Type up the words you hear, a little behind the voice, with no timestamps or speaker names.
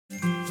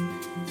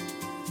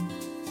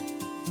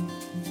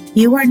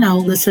You are now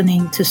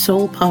listening to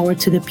Soul Power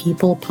to the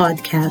People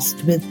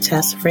podcast with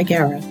Tess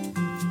Fregera.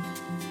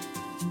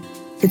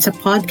 It's a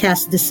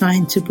podcast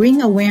designed to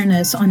bring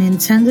awareness on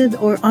intended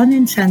or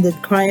unintended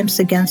crimes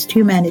against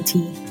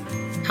humanity,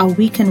 how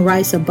we can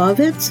rise above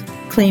it,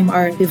 claim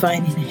our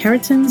divine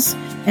inheritance,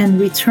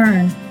 and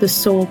return the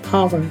soul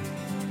power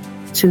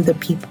to the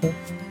people.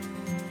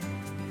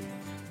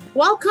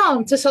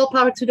 Welcome to Soul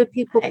Power to the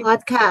People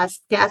podcast.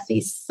 Kathy,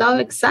 so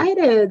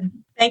excited.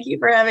 Thank you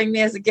for having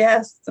me as a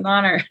guest. It's an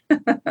honor.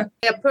 I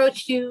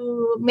approached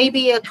you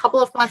maybe a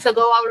couple of months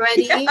ago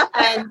already,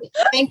 and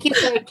thank you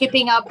for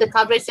keeping up the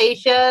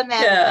conversation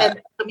and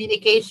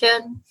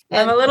communication.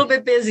 I'm a little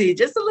bit busy,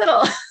 just a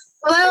little.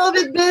 A little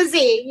bit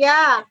busy,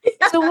 yeah.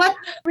 So what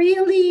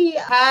really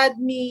had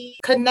me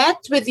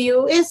connect with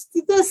you is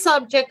the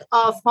subject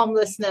of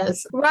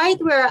homelessness.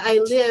 Right where I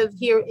live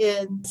here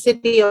in the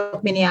city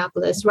of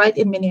Minneapolis, right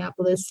in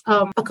Minneapolis,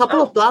 a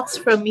couple of blocks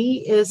from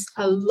me is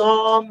a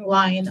long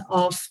line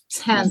of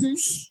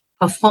tents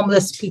of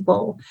homeless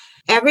people.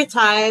 Every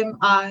time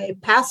I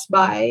pass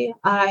by,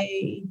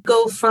 I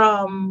go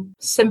from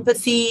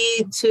sympathy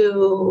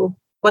to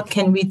what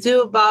can we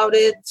do about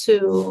it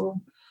to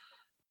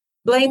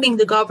blaming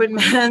the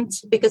government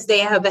because they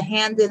have a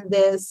hand in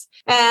this.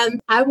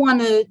 And I want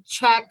to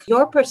check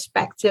your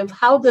perspective.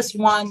 How does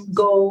one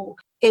go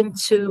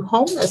into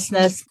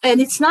homelessness?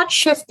 And it's not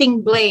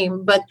shifting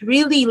blame, but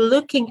really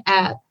looking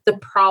at the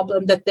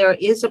problem, that there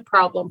is a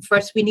problem.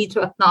 First, we need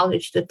to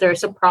acknowledge that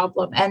there's a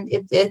problem. And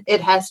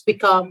it has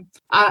become,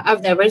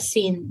 I've never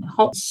seen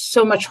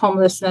so much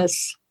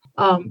homelessness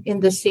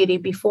in the city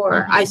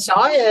before. I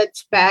saw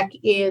it back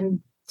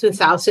in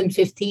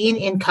 2015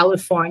 in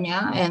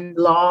California and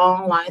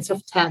long lines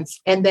of tents.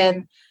 And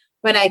then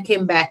when I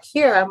came back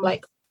here, I'm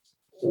like,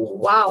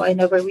 wow, I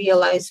never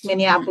realized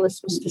Minneapolis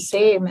was the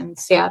same and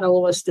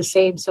Seattle was the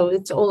same. So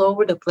it's all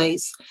over the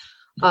place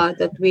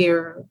that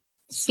we're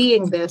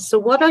seeing this. So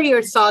what are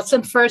your thoughts?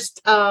 And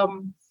first,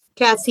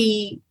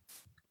 Kathy,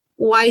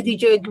 why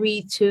did you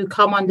agree to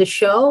come on the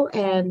show?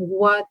 And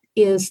what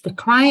is the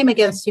crime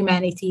against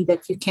humanity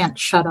that you can't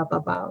shut up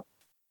about?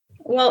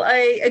 Well,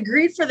 I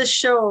agreed for the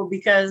show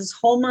because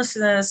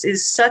homelessness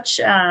is such,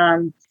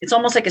 it's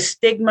almost like a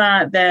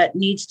stigma that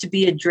needs to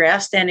be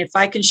addressed. And if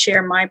I can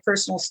share my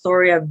personal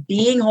story of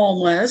being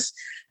homeless,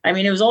 I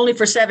mean, it was only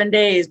for 7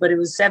 days, but it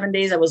was 7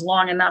 days that was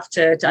long enough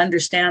to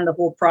understand the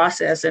whole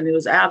process. And it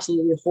was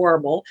absolutely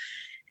horrible.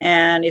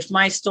 And if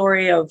my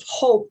story of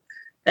hope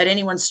that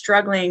anyone's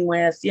struggling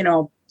with,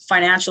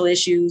 financial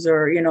issues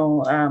or,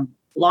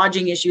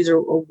 lodging issues or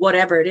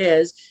whatever it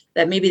is,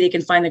 that maybe they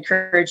can find the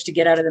courage to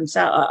get out of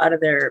themselves, out of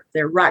their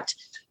rut.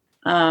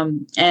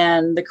 And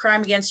the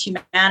crime against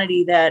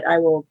humanity that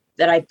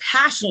I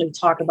passionately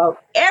talk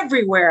about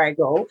everywhere I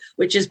go,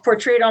 which is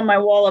portrayed on my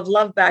wall of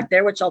love back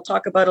there, which I'll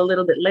talk about a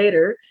little bit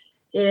later,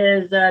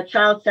 is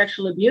child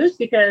sexual abuse,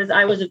 because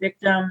I was a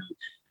victim.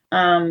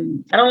 I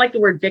don't like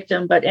the word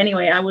victim, but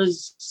anyway, I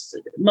was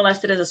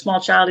molested as a small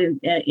child in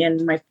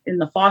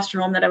the foster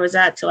home that I was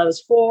at till I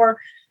was 4.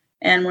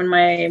 And when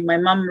my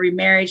mom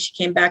remarried, she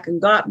came back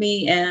and got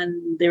me,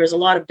 and there was a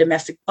lot of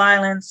domestic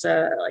violence.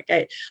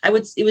 It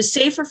was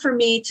safer for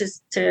me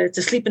to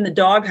sleep in the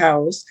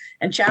doghouse.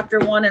 And chapter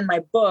 1 in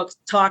my book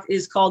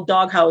is called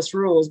Doghouse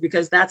Rules,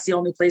 because that's the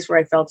only place where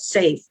I felt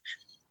safe.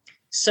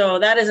 So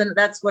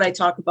that's what I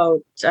talk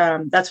about.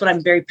 That's what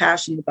I'm very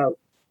passionate about.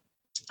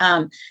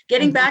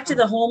 Getting back to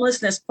the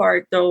homelessness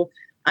part, though.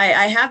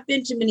 I have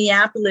been to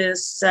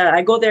Minneapolis.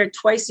 I go there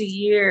twice a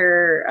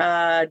year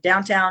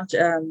downtown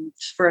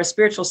for a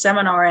spiritual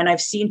seminar, and I've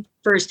seen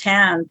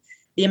firsthand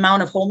the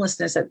amount of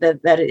homelessness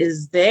that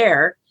is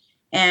there.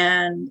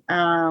 And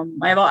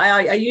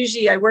I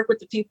usually work with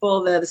the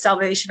people, the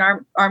Salvation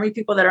Army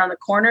people that are on the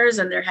corners,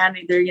 and they're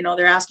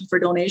asking for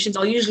donations.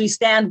 I'll usually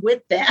stand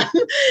with them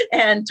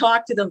and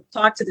talk to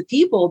the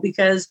people,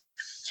 because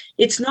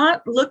it's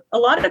not a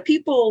lot of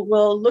people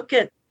will look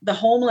at the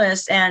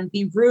homeless and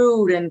be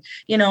rude, and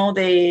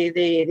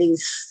they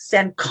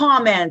send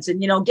comments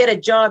and get a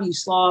job, you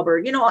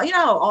slobber,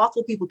 how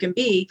awful people can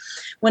be,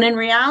 when in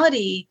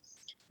reality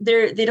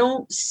they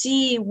don't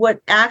see what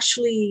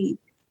actually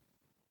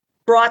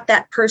brought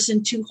that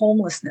person to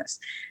homelessness.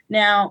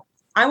 Now,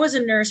 I was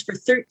a nurse for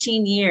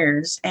 13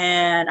 years,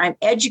 and I'm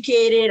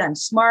educated, I'm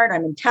smart,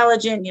 I'm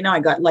intelligent, I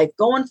got life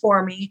going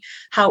for me.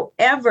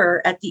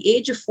 However, at the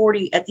age of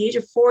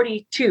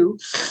 42,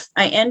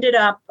 I ended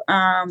up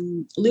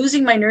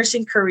losing my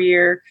nursing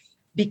career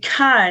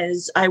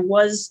because it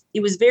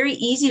was very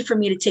easy for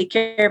me to take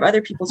care of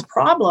other people's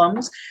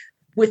problems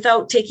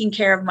without taking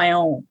care of my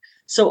own.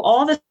 So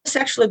all the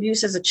sexual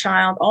abuse as a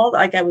child,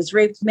 I was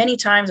raped many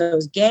times. I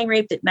was gang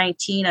raped at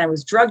 19. I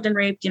was drugged and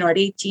raped, at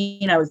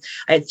 18. I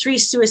had 3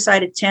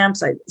 suicide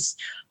attempts.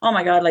 Oh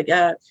my God,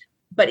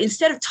 but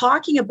instead of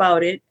talking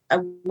about it,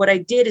 what I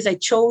did is I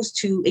chose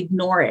to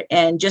ignore it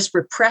and just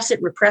repress it.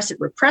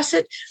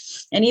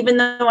 And even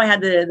though I had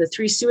the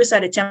 3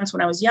 suicide attempts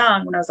when I was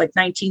young, when I was like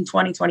 19,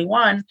 20,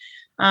 21,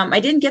 I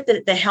didn't get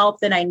the help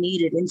that I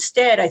needed.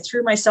 Instead, I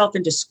threw myself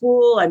into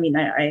school. I mean,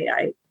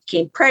 I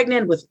became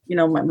pregnant with,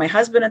 my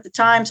husband at the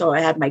time. So I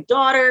had my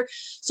daughter.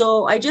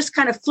 So I just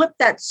kind of flipped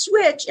that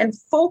switch and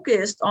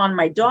focused on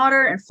my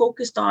daughter and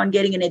focused on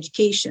getting an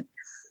education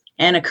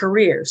and a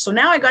career. So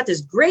now I got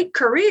this great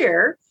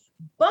career,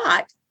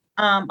 but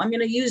I'm going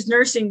to use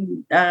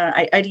nursing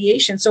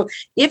ideation. So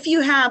if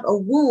you have a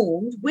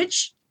wound,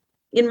 which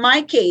in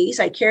my case,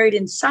 I carried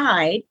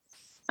inside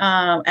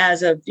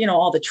as of,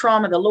 all the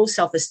trauma, the low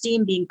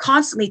self-esteem, being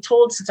constantly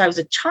told since I was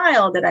a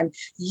child that I'm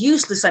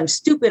useless, I'm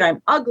stupid,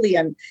 I'm ugly,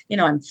 I'm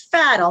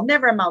fat, I'll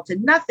never amount to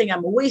nothing,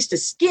 I'm a waste of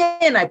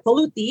skin, I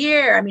pollute the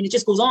air. I mean, it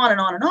just goes on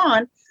and on and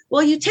on.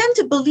 Well, you tend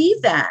to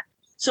believe that.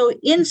 So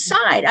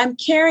inside, I'm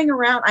carrying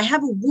around, I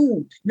have a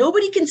wound.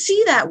 Nobody can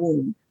see that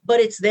wound, but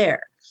it's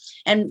there.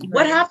 And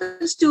what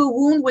happens to a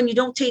wound when you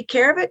don't take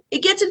care of it?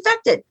 It gets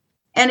infected.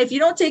 And if you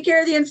don't take care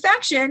of the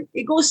infection,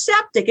 it goes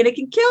septic and it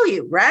can kill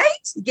you,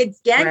 right? It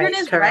gets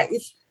gangrenous, right?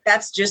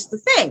 That's just the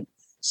thing.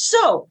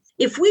 So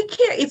if we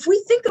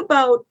think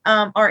about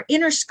our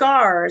inner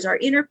scars, our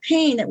inner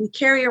pain that we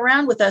carry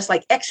around with us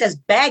like excess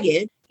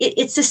baggage,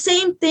 it's the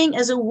same thing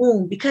as a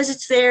wound because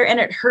it's there and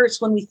it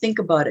hurts when we think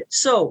about it.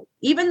 So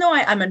even though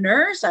I'm a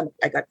nurse,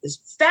 I got this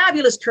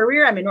fabulous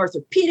career. I'm in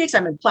orthopedics,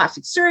 I'm in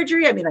plastic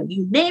surgery. I mean,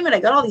 you name it, I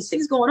got all these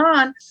things going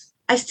on.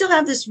 I still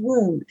have this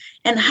wound.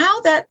 And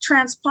how that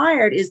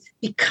transpired is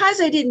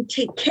because I didn't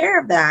take care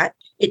of that,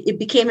 it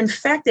became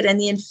infected, and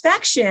the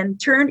infection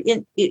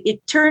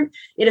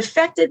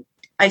affected,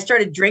 I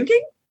started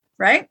drinking,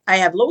 right? I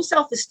have low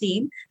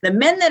self-esteem. The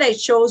men that I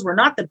chose were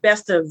not the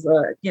best of,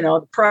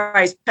 the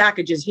prize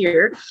packages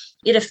here.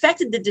 It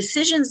affected the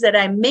decisions that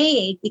I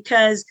made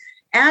because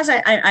as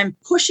I'm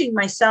pushing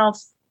myself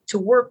to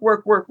work,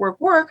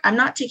 I'm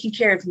not taking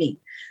care of me.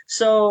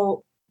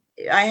 So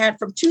I had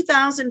from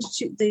 2000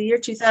 to the year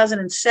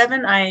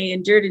 2007, I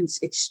endured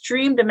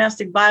extreme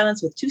domestic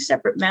violence with 2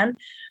 separate men.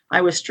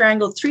 I was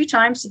strangled 3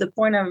 times to the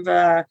point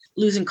of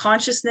losing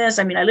consciousness.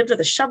 I mean, I lived with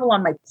a shovel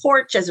on my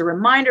porch as a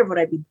reminder of what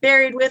I'd be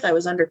buried with. I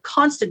was under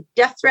constant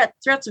death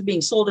threats of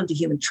being sold into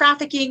human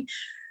trafficking.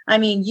 I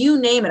mean, you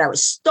name it. I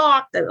was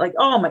stalked.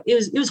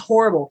 It was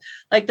horrible.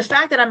 Like the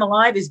fact that I'm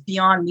alive is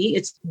beyond me.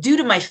 It's due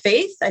to my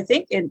faith, I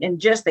think, and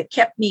just that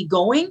kept me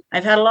going.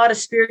 I've had a lot of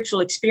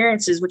spiritual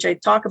experiences, which I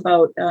talk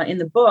about in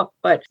the book,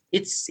 but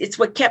it's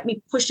what kept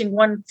me pushing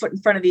one foot in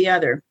front of the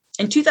other.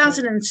 In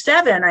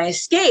 2007, I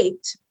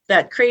escaped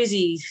that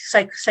crazy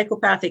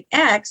psychopathic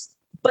ex,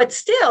 but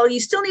still, you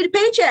still need a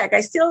paycheck.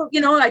 I still,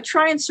 I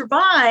try and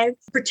survive,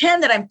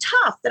 pretend that I'm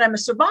tough, that I'm a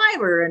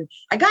survivor, and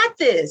I got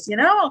this,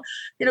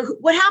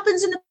 what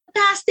happens in the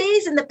past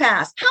stays in the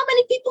past. How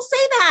many people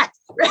say that?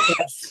 Right?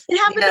 Yes. It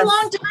happened a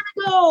long time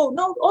ago.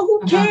 No,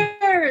 who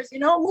cares?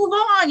 Move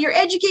on. You're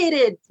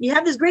educated. You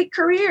have this great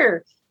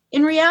career.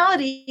 In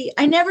reality,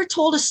 I never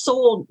told a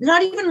soul,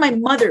 not even my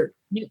mother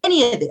knew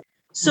any of it.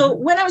 So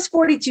when I was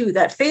 42,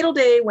 that fatal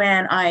day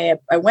when I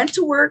went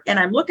to work and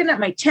I'm looking at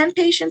my 10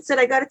 patients that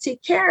I got to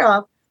take care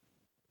of,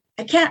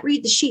 I can't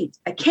read the sheet.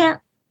 I can't,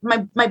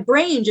 my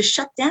brain just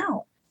shut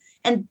down.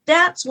 And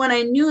that's when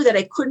I knew that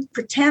I couldn't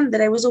pretend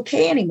that I was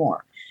okay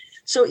anymore.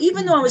 So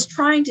even though I was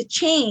trying to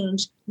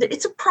change,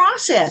 it's a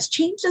process.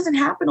 Change doesn't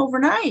happen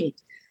overnight.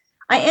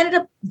 I ended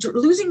up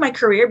losing my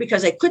career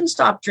because I couldn't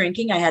stop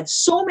drinking. I had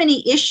so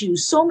many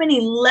issues, so many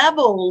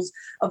levels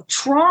of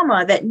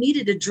trauma that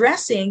needed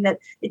addressing that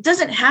it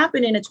doesn't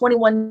happen in a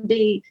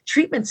 21-day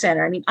treatment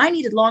center. I mean, I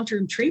needed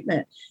long-term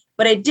treatment,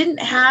 but I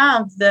didn't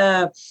have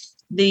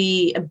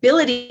the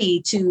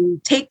ability to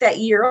take that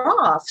year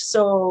off.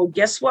 So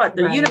guess what?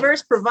 The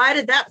universe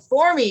provided that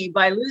for me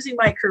by losing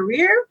my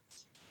career,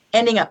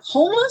 ending up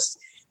homeless.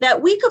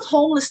 That week of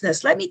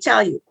homelessness, let me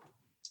tell you,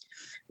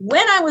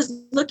 when I was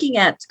looking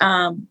at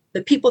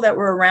the people that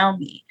were around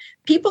me,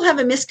 people have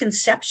a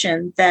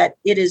misconception that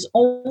it is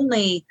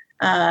only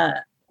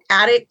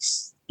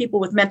addicts, people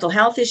with mental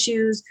health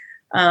issues,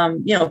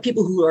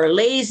 people who are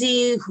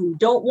lazy, who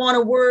don't want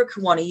to work,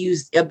 who want to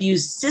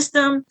abuse the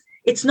system.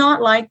 It's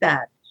not like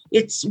that.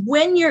 It's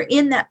when you're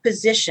in that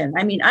position.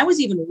 I mean, I was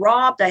even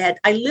robbed. I had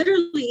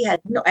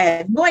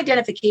no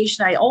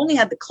identification. I only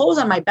had the clothes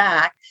on my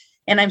back,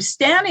 and I'm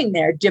standing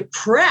there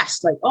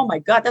depressed, like, oh my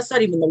God, that's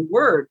not even the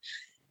word.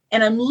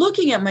 And I'm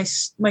looking at my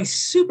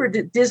super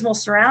dismal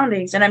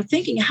surroundings, and I'm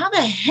thinking, how the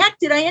heck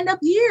did I end up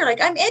here?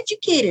 Like, I'm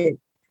educated.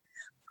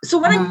 So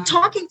when I'm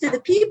talking to the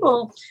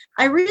people,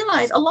 I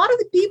realize a lot of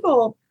the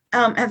people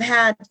have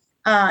had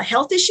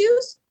health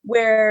issues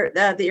where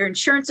their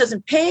insurance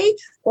doesn't pay,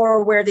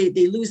 or where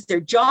they lose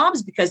their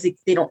jobs because they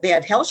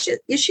have health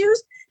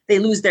issues. They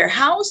lose their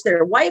house,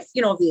 their wife,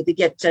 they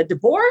get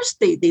divorced,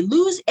 they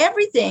lose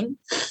everything.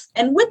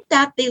 And with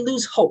that, they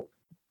lose hope.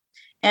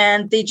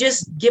 And they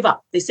just give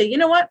up. They say, you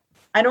know what?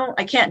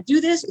 I can't do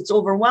this. It's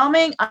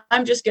overwhelming.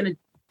 I'm just going to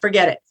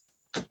forget it.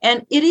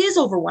 And it is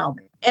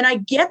overwhelming. And I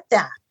get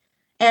that.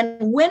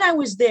 And when I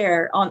was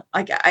there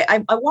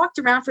I walked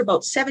around for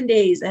about 7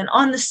 days. And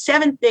on the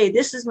 7th day,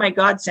 this is my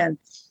godsend,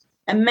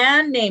 a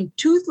man named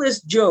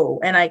Toothless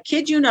Joe, and I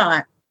kid you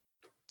not,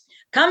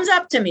 comes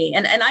up to me.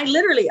 And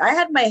I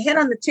had my head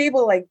on the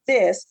table like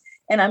this.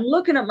 And I'm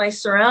looking at my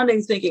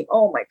surroundings thinking,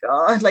 oh my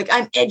God, like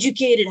I'm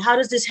educated. How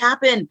does this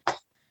happen?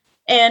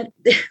 And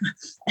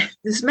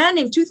this man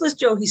named Toothless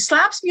Joe, he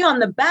slaps me on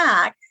the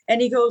back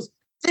and he goes,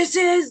 this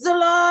is the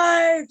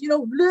life,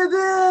 live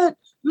it,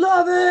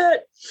 love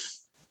it.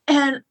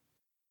 And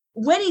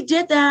when he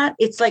did that,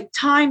 it's like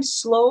time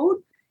slowed,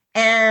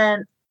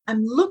 and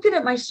I'm looking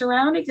at my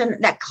surroundings,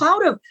 and that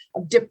cloud of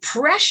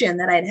depression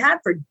that I'd had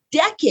for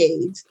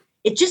decades,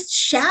 it just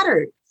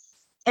shattered.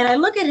 And I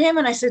look at him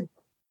and I said,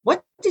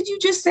 what did you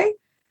just say?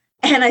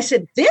 And I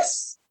said,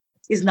 this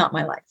is not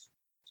my life.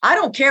 I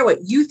don't care what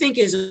you think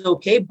is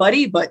okay,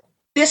 buddy, but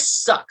this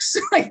sucks.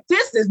 Like,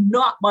 this is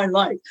not my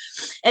life.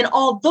 And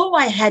although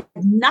I had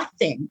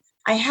nothing,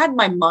 I had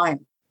my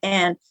mind,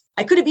 and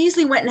I could have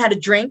easily went and had a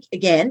drink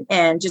again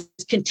and just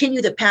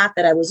continue the path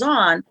that I was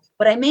on.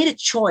 But I made a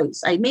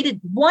choice. I made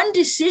one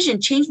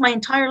decision, changed my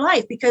entire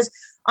life, because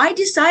I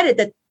decided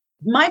that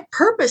my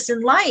purpose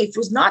in life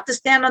was not to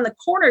stand on the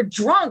corner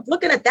drunk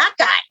looking at that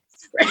guy.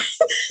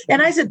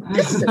 And I said,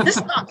 this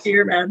stops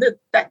here, man.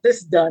 This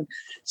is done.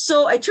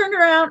 So I turned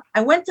around,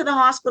 I went to the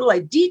hospital, I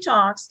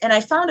detoxed, and I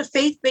found a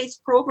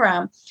faith-based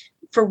program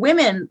for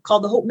women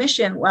called the Hope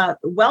Mission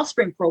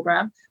Wellspring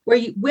Program, where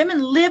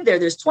women live there.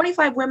 There's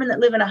 25 women that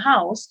live in a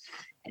house,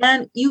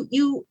 and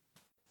you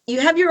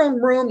have your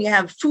own room. You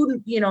have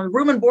food,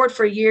 room and board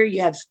for a year.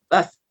 You have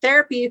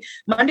therapy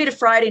Monday to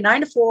Friday,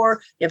 9 to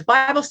 4. You have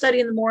Bible study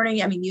in the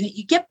morning. I mean,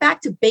 you get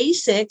back to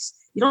basics.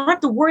 You don't have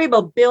to worry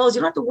about bills.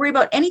 You don't have to worry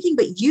about anything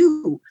but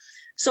you.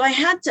 So I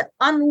had to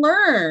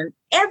unlearn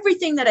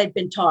everything that I'd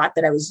been taught,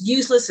 that I was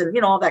useless and,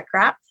 all that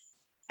crap.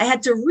 I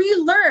had to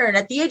relearn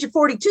at the age of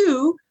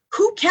 42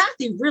 who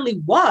Kathy really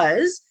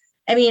was.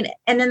 I mean,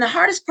 and then the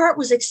hardest part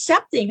was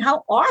accepting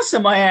how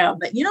awesome I am.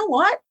 That, you know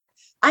what?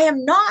 I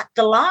am not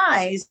the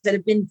lies that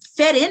have been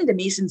fed into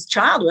me since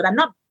childhood. I'm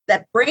not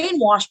that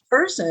brainwashed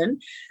person,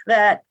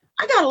 that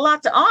I got a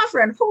lot to offer,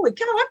 and holy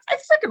cow, I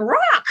freaking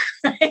rock.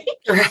 Right?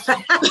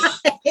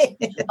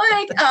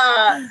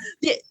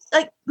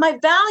 Like my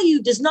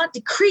value does not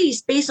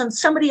decrease based on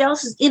somebody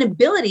else's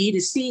inability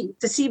to see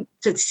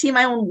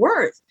my own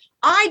worth.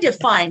 I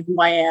define who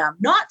I am,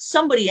 not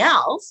somebody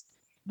else.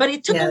 But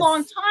it took a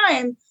long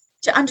time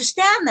to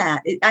understand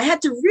that. I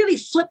had to really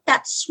flip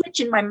that switch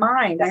in my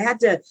mind. I had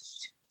to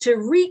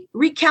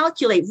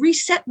recalculate,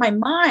 reset my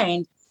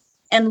mind,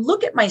 and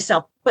look at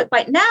myself. But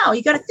by now,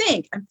 you got to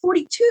think, I'm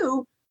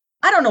 42.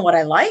 I don't know what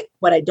I like,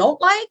 what I don't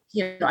like.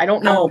 I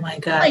don't know. Oh my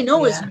God. All I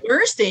know is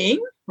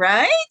nursing,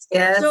 right?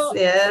 Yes, so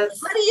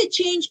yes. How do you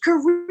change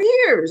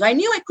careers? I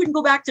knew I couldn't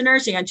go back to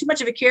nursing. I'm too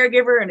much of a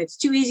caregiver, and it's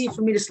too easy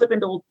for me to slip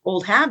into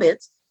old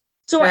habits.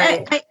 So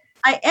right.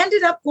 I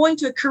ended up going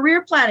to a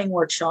career planning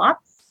workshop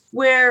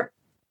where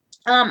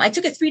I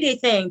took a 3-day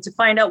thing to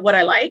find out what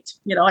I liked,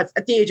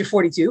 at the age of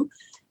 42.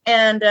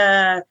 And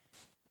after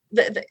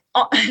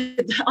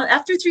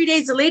 3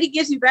 days, the lady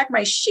gives me back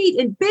my sheet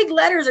in big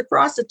letters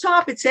across the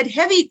top. It said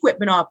heavy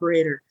equipment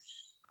operator.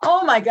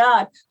 Oh my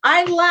God.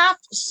 I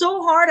laughed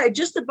so hard, I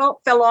just about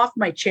fell off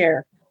my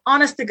chair.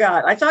 Honest to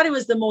God. I thought it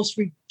was the most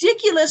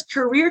ridiculous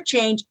career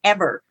change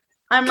ever.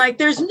 I'm like,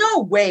 there's no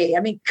way.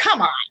 I mean,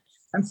 come on.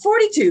 I'm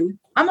 42.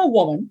 I'm a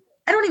woman.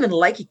 I don't even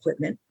like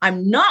equipment.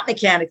 I'm not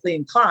mechanically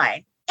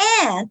inclined.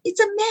 And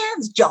it's a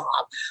man's job.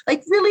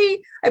 Like,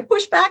 really, I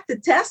push back the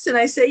test and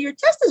I say, your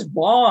test is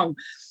wrong.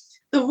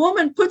 The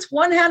woman puts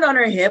one hand on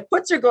her hip,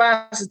 puts her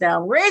glasses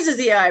down, raises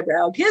the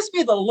eyebrow, gives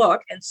me the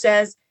look, and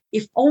says,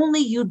 if only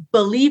you'd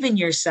believe in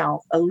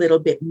yourself a little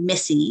bit,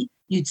 Missy,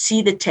 you'd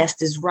see the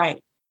test is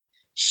right.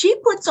 She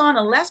puts on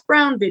a Les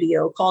Brown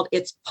video called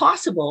It's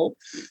Possible.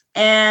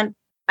 And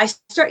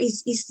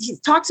he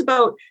talks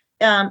about,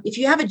 if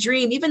you have a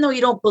dream, even though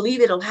you don't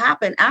believe it'll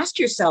happen, ask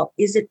yourself,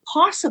 is it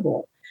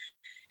possible?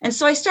 And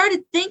so I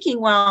started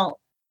thinking, well,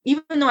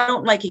 even though I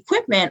don't like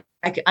equipment,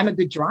 I'm a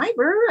good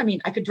driver. I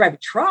mean, I could drive a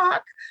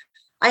truck.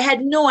 I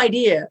had no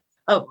idea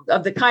of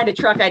the kind of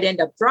truck I'd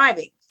end up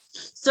driving.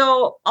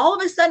 So all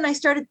of a sudden I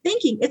started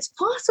thinking it's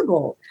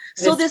possible.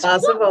 So it's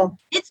possible.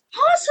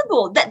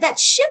 That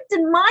shift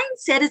in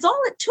mindset is all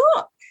it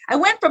took. I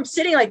went from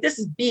sitting like, this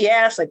is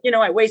BS, like,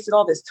 I wasted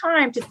all this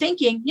time, to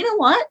thinking, you know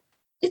what?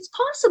 It's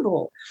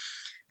possible.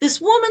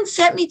 This woman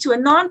sent me to a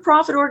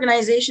nonprofit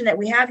organization that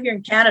we have here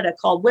in Canada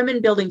called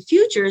Women Building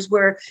Futures,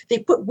 where they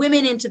put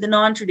women into the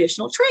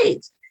non-traditional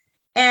trades.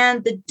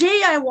 And the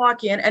day I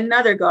walk in,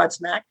 another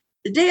Godsmack,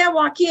 the day I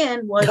walk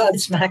in was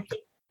Godsmack.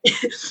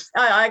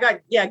 I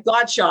got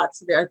God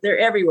shots. They're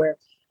everywhere.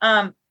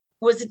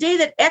 Was the day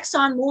that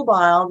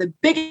ExxonMobil, the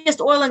biggest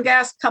oil and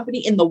gas company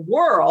in the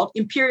world,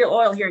 Imperial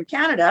Oil here in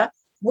Canada,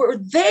 were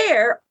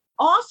there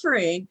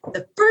offering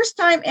the first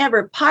time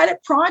ever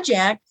pilot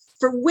project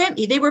for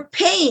women. They were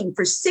paying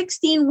for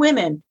 16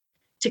 women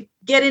to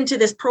get into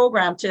this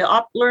program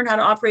to learn how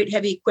to operate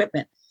heavy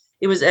equipment.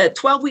 It was a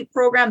 12-week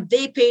program.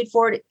 They paid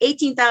for it.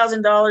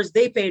 $18,000.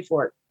 They paid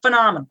for it.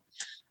 Phenomenal.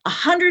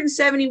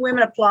 170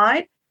 women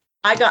applied.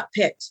 I got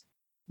picked.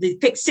 They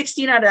picked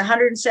 16 out of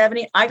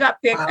 170. I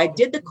got picked. Wow. I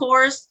did the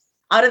course.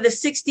 Out of the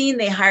 16,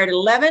 they hired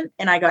 11,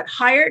 and I got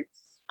hired.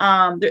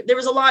 There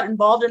was a lot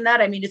involved in that.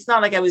 I mean, it's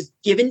not like I was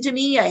given to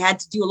me. I had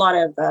to do a lot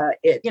of,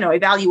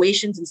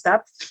 evaluations and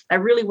stuff. I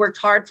really worked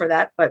hard for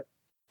that, but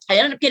I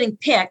ended up getting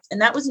picked,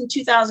 and that was in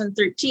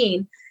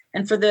 2013.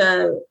 And for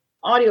the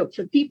audio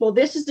for people,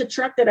 this is the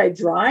truck that I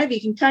drive.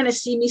 You can kind of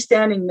see me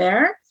standing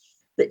there.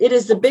 It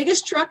is the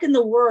biggest truck in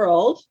the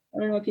world. I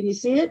don't know. Can you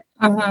see it?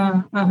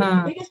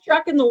 The biggest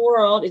truck in the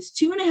world. It's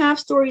 2.5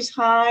 stories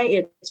high.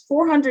 It's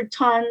 400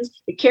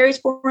 tons. It carries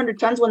 400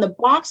 tons. When the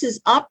box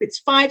is up, it's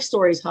 5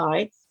 stories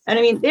high. And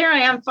I mean, there I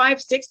am,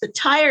 5'6". The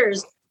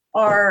tires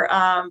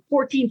are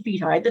 14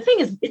 feet high. The thing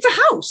is, it's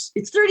a house.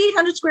 It's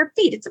 3,800 square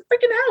feet. It's a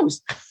freaking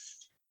house.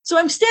 So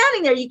I'm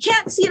standing there. You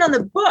can't see it on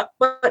the book,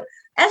 but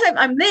as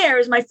I'm there,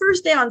 it's my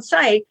first day on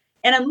site.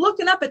 And I'm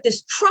looking up at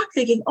this truck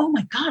thinking, oh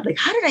my God, like,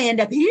 how did I end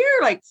up here?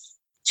 Like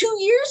 2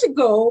 years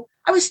ago,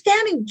 I was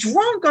standing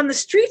drunk on the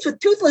streets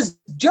with Toothless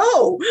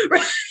Joe,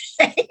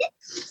 right?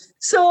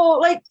 So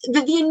like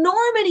the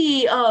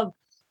enormity of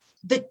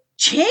the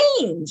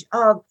change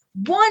of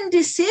one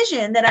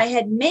decision that I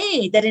had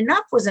made, that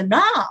enough was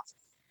enough.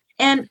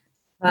 And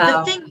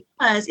the thing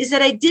is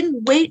that I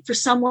didn't wait for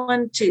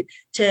someone to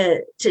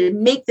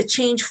make the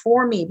change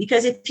for me,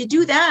 because if you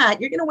do that,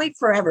 you're going to wait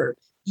forever.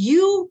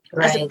 You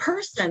as a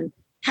person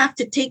have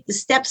to take the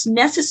steps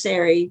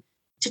necessary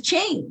to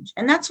change.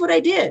 And that's what I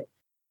did.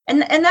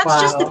 And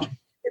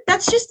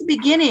that's just the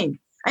beginning.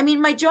 I mean,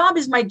 my job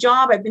is my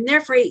job. I've been there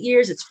for 8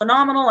 years. It's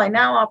phenomenal. I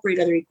now operate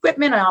other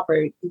equipment. I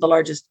operate the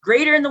largest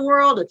grader in the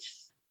world,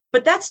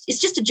 but it's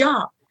just a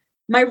job.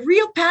 My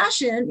real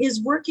passion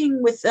is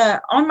working with,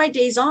 on my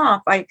days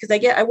off, I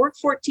work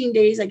 14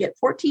 days. I get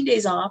 14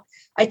 days off.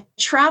 I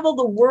travel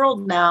the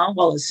world now.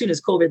 Well, as soon as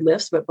COVID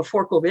lifts, but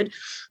before COVID,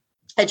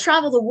 I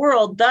travel the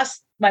world,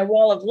 thus my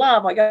wall of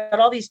love. I got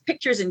all these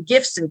pictures and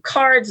gifts and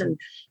cards and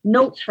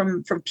notes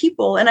from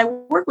people. And I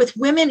work with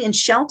women in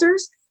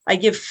shelters. I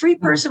give free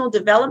personal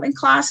development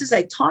classes.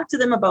 I talk to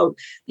them about,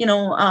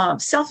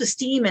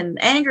 self-esteem and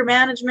anger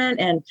management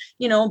and,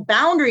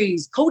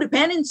 boundaries,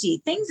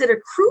 codependency, things that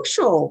are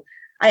crucial.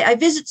 I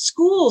visit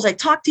schools. I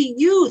talk to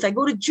youth. I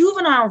go to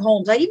juvenile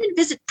homes. I even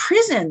visit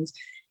prisons.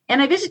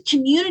 And I visit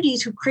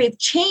communities who crave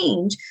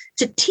change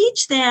to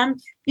teach them,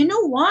 you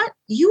know what?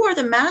 You are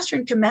the master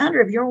and commander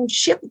of your own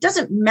ship. It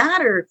doesn't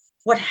matter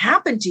what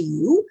happened to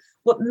you.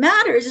 What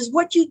matters is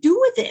what you do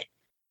with it.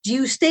 Do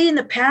you stay in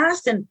the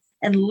past and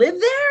live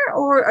there?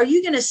 Or are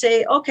you going to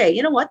say, okay,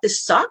 you know what? This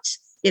sucks.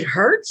 It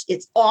hurts.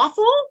 It's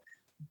awful.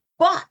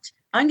 But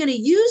I'm going to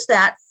use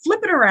that, flip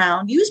it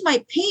around, use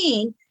my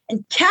pain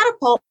and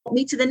catapult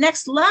me to the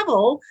next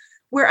level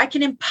where I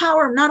can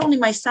empower not only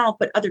myself,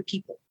 but other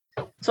people.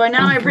 So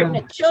I've written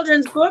a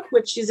children's book,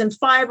 which is in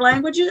 5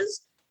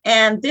 languages.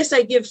 And this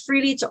I give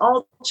freely to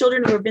all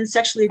children who have been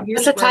sexually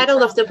abused. What's the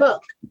title of the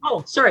book?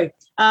 Oh, sorry.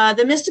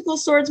 The Mystical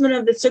Swordsman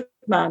of the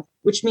Tsukma,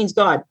 which means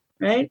God,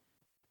 right?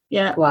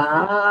 Yeah.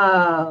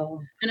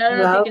 Wow. And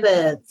I love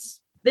it.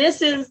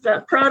 This is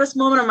the proudest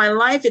moment of my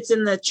life. It's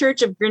in the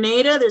Church of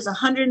Grenada. There's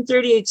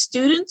 138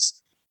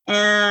 students,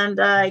 and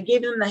I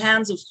gave them the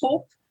Hands of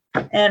Hope.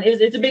 And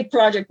it's a big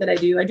project that I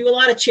do. I do a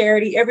lot of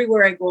charity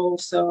everywhere I go.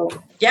 So,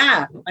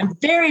 yeah, I'm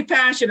very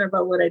passionate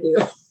about what I do.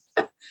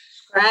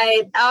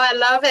 Right. Oh, I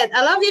love it.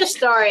 I love your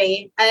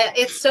story.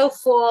 It's so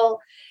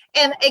full.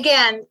 And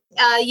again,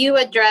 you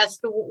addressed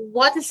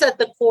what is at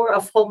the core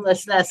of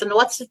homelessness and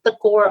what's at the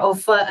core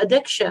of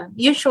addiction.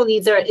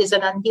 Usually there is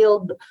an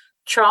unhealed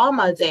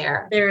trauma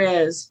there. There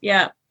is.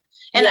 Yeah.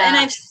 And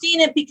I've seen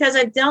it because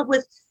I've dealt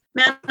with,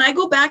 man, I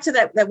go back to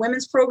that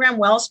women's program,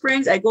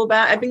 Wellsprings.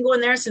 I've been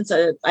going there since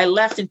I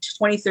left in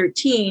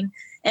 2013.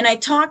 And I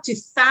talked to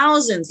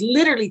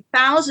literally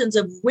thousands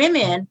of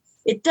women.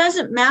 It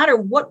doesn't matter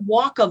what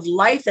walk of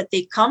life that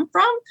they come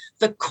from.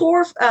 The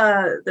core,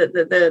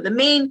 the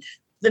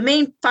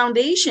main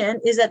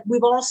foundation is that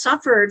we've all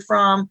suffered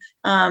from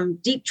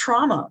deep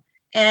trauma.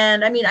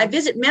 And I mean, I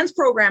visit men's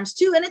programs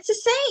too, and it's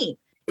the same.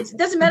 It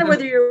doesn't matter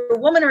whether you're a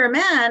woman or a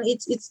man.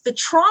 It's the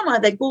trauma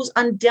that goes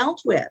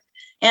undealt with.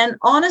 And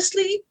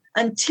honestly,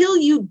 until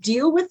you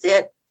deal with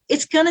it,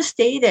 it's going to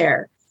stay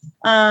there.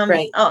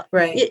 Right.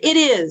 It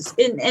is.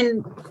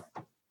 And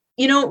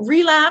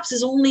relapse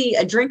is only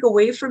a drink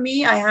away from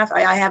me. I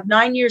have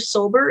 9 years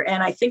sober,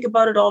 and I think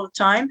about it all the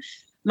time.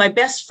 My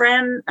best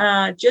friend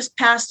just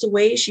passed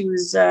away. She had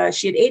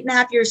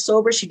 8.5 years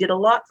sober. She did a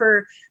lot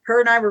for her,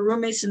 and I were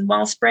roommates in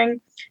Wellspring.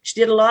 She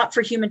did a lot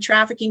for human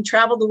trafficking,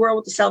 traveled the world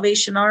with the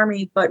Salvation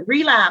Army, but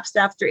relapsed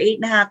after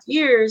 8.5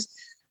 years,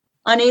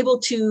 unable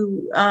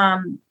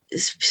to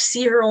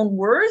see her own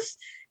worth.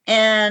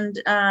 And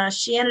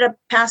she ended up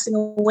passing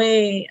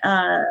away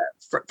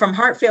from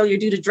heart failure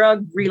due to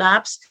drug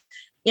relapse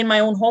in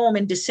my own home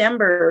in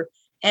December.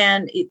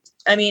 And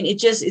I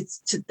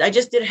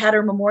just had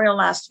her memorial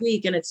last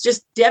week, and it's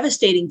just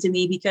devastating to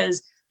me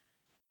because,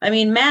 I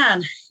mean,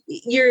 man,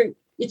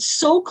 it's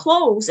so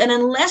close. And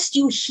unless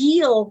you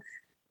heal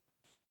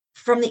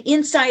from the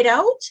inside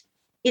out,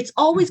 it's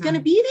always going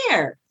to be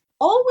there.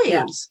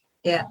 Always.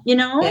 Yeah.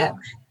 Yeah.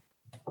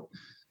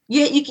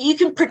 You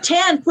can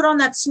pretend, put on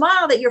that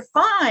smile that you're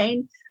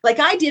fine, like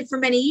I did for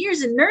many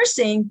years in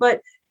nursing,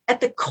 but at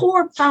the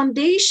core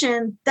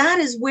foundation, that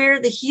is where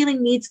the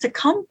healing needs to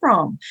come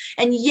from.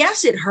 And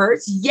yes, it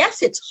hurts.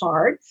 Yes, it's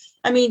hard.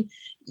 I mean,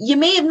 you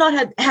may have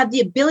not had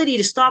the ability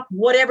to stop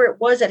whatever it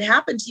was that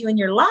happened to you in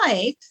your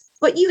life,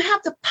 but you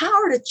have the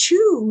power to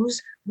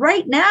choose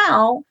right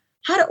now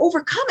how to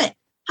overcome it,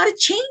 how to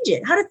change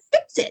it, how to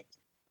fix it.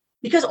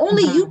 Because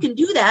only you can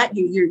do that.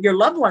 Your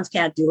loved ones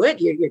can't do it.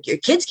 Your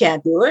kids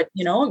can't do it.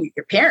 You know,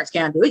 your parents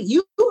can't do it.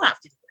 You have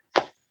to do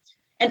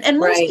it. And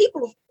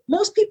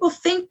most people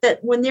think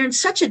that when they're in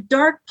such a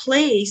dark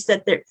place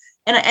that they're,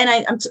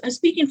 I'm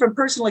speaking from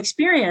personal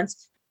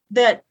experience,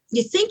 that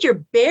you think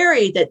you're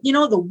buried, that, you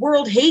know, the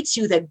world hates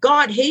you, that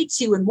God hates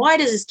you. And why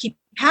does this keep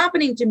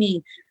happening to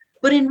me?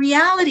 But in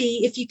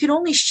reality, if you could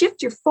only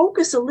shift your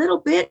focus a little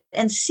bit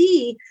and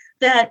see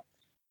that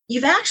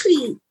you're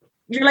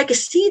like a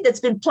seed that's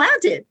been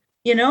planted,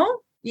 you know,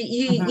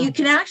 you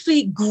can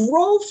actually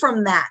grow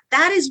from that.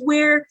 That is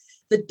where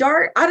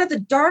out of the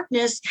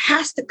darkness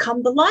has to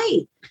come the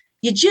light.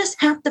 You just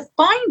have to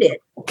find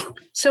it.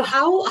 So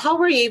how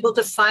were you able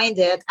to find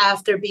it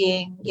after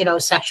being, you know,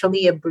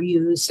 sexually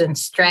abused and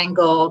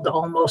strangled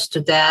almost to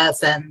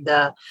death and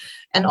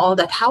all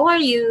that? How are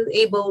you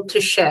able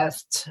to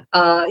shift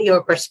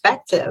your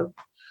perspective?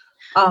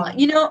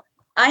 You know,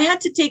 I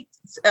had to take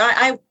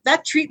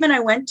that treatment I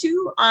went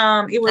to.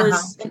 It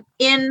was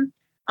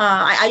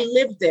I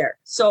lived there,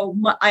 so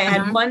I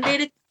had Monday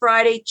to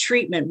Friday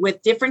treatment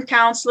with different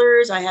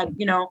counselors. I had,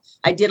 you know,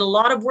 I did a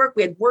lot of work.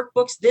 We had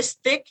workbooks this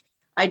thick.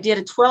 I did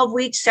a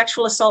 12-week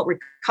sexual assault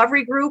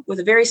recovery group with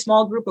a very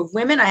small group of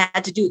women. I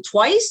had to do it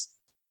twice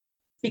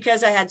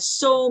because I had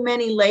so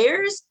many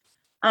layers.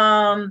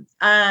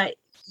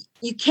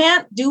 You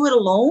can't do it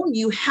alone.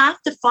 You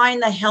have to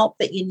find the help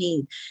that you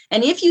need.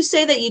 And if you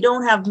say that you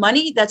don't have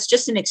money, that's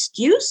just an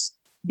excuse,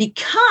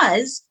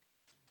 because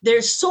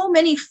there's so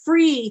many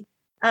free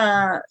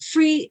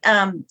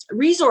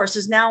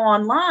resources now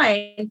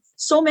online.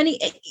 So many,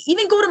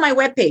 even go to my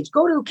webpage,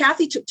 go to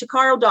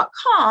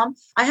kathytuccaro.com.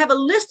 I have a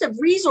list of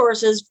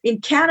resources in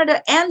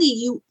Canada and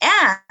the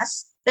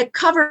US that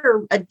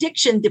cover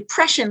addiction,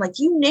 depression, like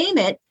you name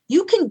it.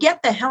 You can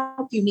get the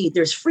help you need.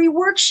 There's free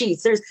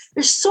worksheets. There's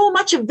so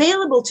much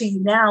available to you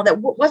now that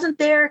wasn't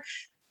there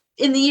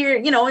in the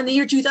year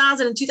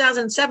 2000 and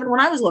 2007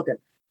 when I was looking.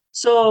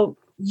 So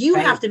you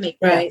have to make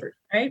the effort,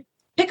 right?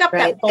 Pick up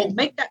that phone,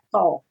 make that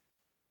call.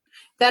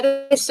 That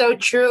is so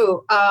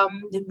true.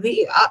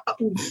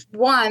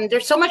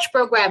 There's so much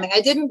programming.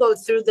 I didn't go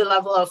through the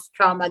level of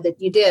trauma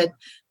that you did,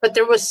 but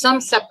there was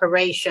some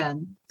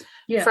separation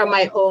from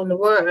my own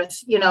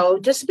worth. You know,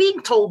 just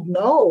being told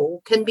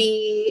no can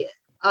be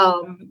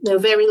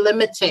very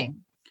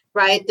limiting,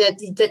 right?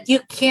 That you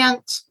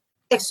can't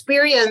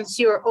experience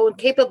your own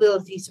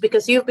capabilities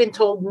because you've been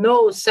told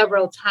no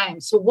several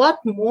times. So what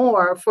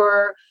more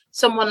for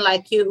someone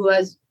like you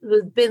who's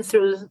been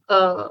through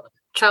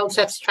child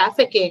sex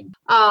trafficking?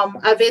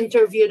 I've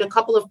interviewed a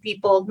couple of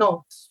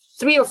people,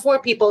 3 or 4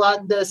 people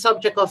on the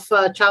subject of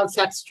child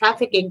sex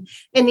trafficking,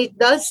 and it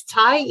does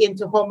tie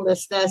into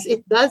homelessness.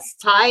 It does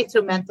tie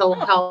to mental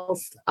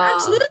health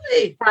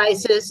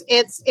crisis.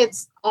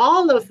 It's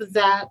all of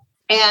that.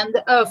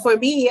 And for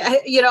me,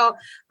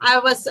 I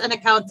was an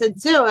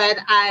accountant too, and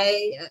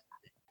I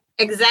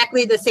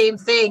exactly the same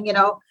thing.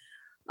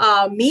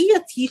 Me,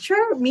 a teacher,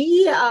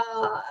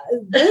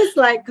 this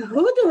like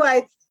who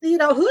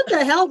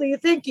the hell do you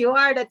think you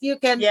are that you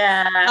can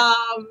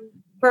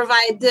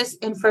provide this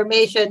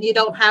information? You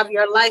don't have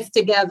your life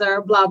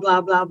together, blah,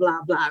 blah, blah,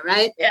 blah, blah,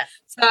 right? Yeah.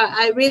 So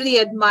I really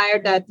admire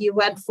that you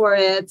went for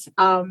it.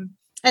 And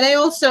I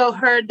also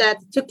heard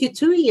that it took you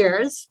 2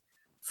 years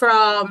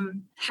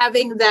from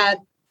having that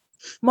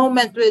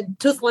moment with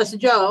Toothless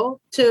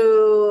Joe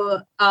to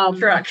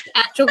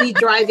actually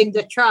driving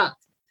the truck.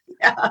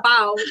 Yeah.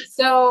 Wow.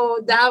 So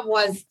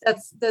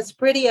that's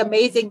pretty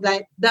amazing.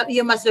 Like that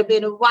you must have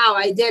been, wow,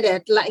 I did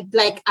it.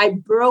 Like I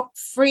broke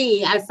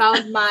free. I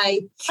found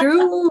my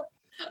true,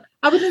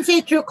 I wouldn't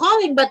say true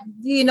calling, but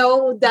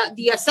that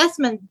the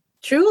assessment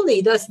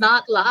truly does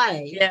not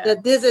lie. Yeah.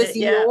 That this is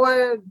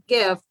your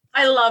gift.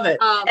 I love it.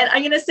 And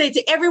I'm going to say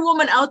to every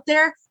woman out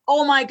there,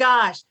 oh my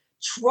gosh,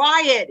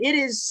 try it. It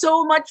is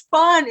so much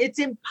fun. It's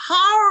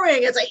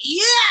empowering. It's like,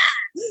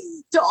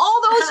 to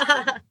all those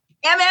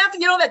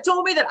MF, that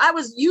told me that I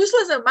was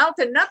useless and amount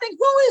to nothing.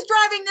 Who is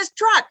driving this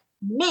truck?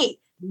 Me.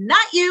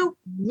 Not you,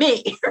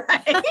 me.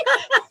 Right?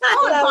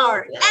 So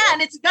empowered.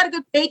 And it's got a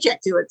good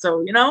paycheck to it.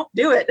 So,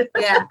 do it.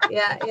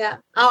 Yeah.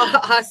 Oh,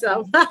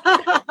 awesome.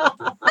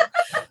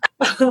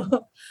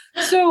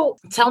 So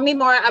tell me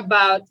more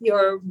about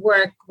your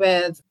work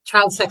with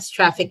child sex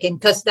trafficking,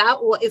 because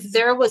if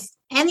there was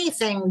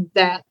anything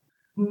that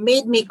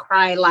made me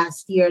cry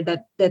last year,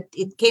 that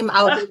it came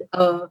out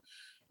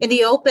in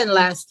the open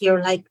last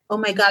year, like, oh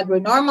my God, we're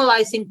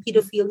normalizing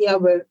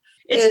pedophilia.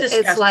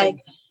 It's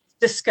like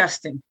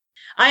disgusting.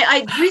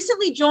 I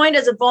recently joined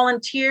as a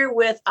volunteer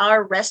with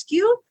our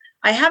rescue.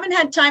 I haven't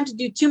had time to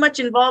do too much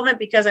involvement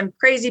because I'm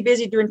crazy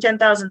busy doing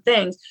 10,000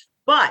 things,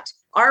 but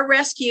our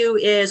rescue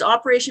is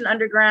Operation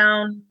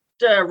Underground,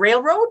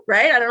 Railroad,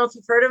 right? I don't know if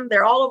you've heard of them.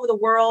 They're all over the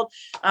world.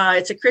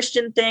 It's a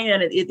Christian thing,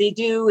 and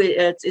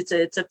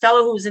it's a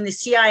fellow who was in the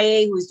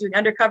CIA who was doing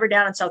undercover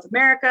down in South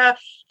America,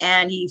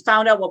 and he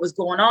found out what was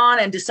going on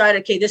and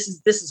decided, okay, this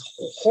is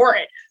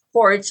horrid.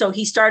 So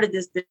he started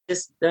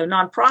this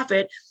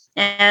nonprofit,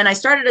 and I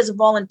started as a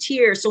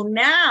volunteer. So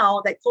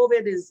now that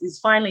COVID is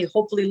finally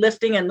hopefully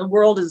lifting and the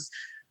world is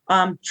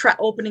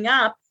opening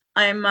up,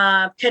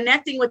 I'm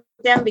connecting with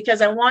them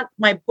because I want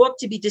my book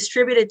to be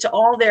distributed to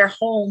all their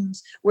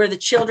homes where the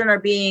children are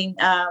being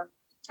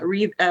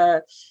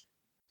rehomed,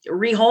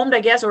 I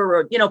guess,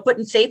 or put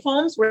in safe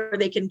homes where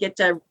they can get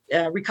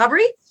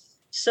recovery.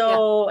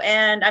 So,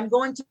 and I'm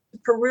going to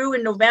Peru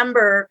in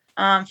November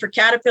for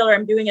Caterpillar.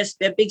 I'm doing a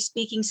big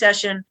speaking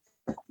session.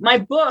 My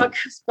book,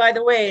 by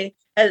the way,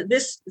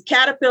 this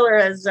Caterpillar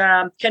has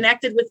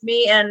connected with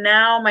me, and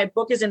now my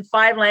book is in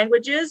 5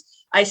 languages.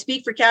 I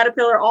speak for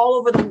Caterpillar all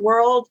over the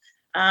world.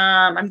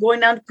 I'm going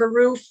down to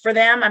Peru for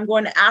them. I'm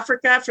going to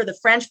Africa for the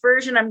French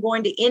version. I'm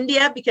going to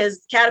India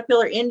because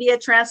Caterpillar India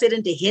translated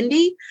into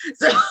Hindi.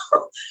 So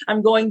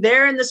I'm going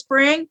there in the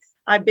spring.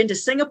 I've been to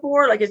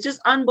Singapore. Like, it's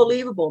just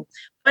unbelievable.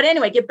 But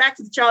anyway, get back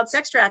to the child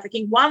sex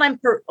trafficking. While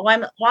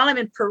I'm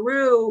in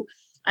Peru,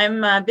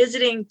 I'm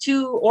visiting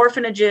 2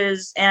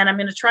 orphanages, and I'm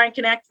going to try and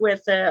connect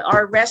with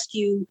our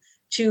rescue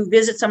to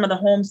visit some of the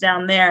homes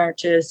down there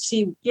to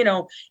see,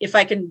 if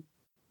I can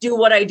do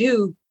what I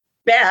do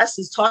best,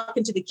 is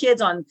talking to the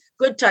kids on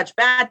good touch,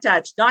 bad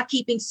touch, not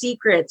keeping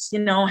secrets,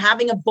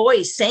 having a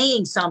voice,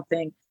 saying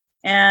something,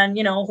 and,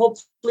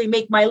 hopefully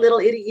make my little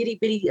itty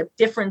bitty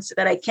difference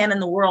that I can in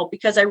the world,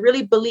 because I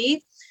really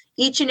believe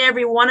each and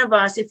every one of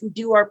us, if we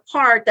do our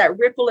part, that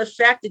ripple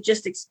effect, it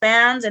just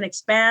expands and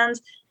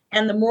expands.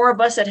 And the more of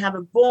us that have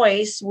a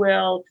voice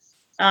will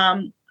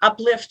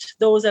uplift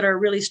those that are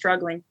really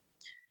struggling.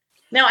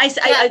 Now,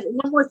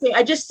 one more thing.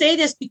 I just say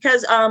this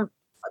because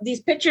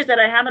these pictures that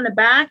I have in the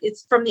back,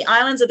 it's from the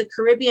islands of the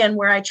Caribbean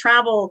where I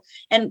travel.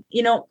 And,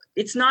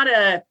 it's not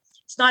a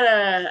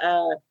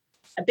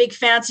big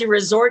fancy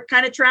resort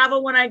kind of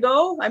travel when I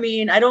go. I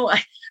mean, I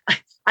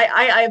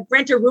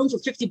rent a room for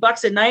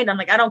 $50 a night. I'm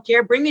like, I don't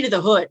care. Bring me to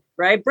the hood,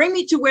 right? Bring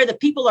me to where the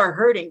people are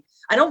hurting.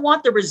 I don't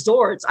want the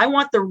resorts. I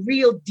want the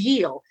real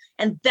deal.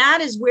 And that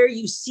is where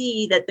you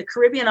see that the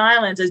Caribbean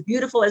islands, as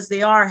beautiful as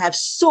they are, have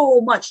so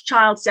much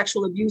child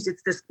sexual abuse.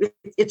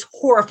 It's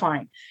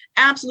horrifying,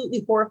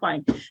 absolutely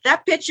horrifying.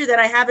 That picture that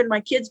I have in my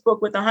kids'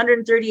 book with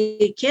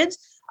 138 kids,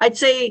 I'd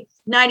say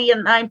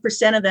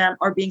 99% of them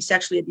are being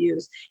sexually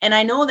abused. And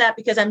I know that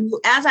because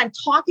as I'm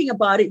talking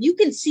about it, you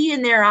can see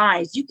in their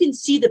eyes, you can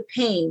see the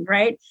pain,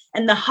 right?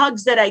 And the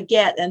hugs that I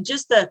get, and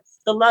just the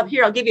love.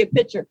 Here, I'll give you a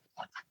picture.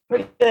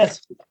 Look at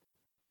this.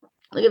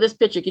 Look at this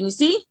picture. Can you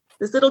see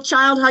this little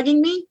child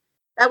hugging me?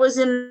 That was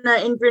in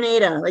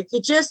Grenada. Like,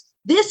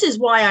 this is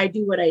why I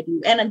do what I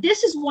do. And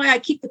this is why I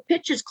keep the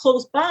pictures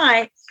close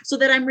by, so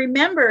that I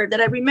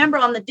remember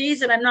on the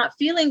days that I'm not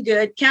feeling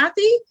good,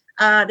 Kathy,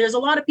 there's a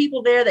lot of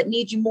people there that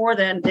need you more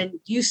than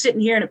you sitting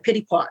here in a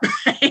pity pot.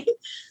 Right?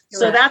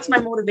 So right. That's my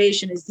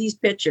motivation, is these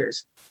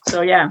pictures.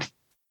 So yeah,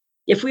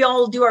 if we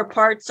all do our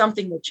part,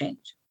 something will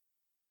change.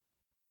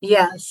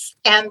 Yes.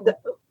 And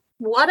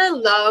what I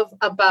love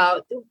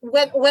about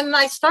when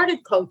I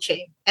started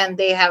coaching, and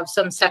they have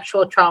some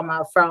sexual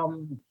trauma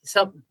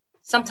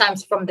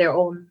sometimes from their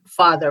own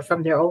father,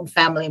 from their own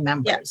family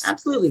members. Yeah,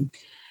 absolutely.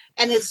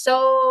 And it's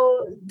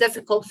so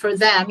difficult for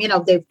them.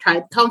 They've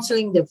tried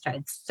counseling, they've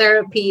tried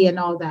therapy and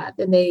all that.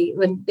 And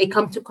when they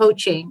come to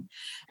coaching,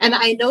 and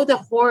I know the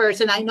horrors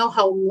and I know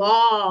how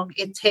long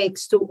it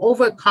takes to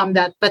overcome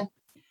that. But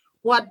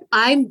what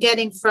I'm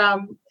getting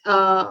from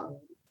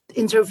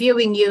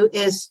interviewing you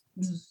is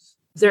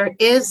there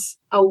is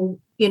a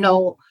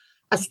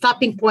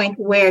stopping point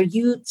where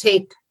you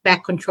take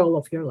back control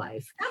of your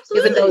life.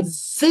 Absolutely. Even though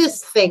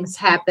these things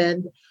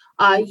happened,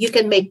 you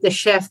can make the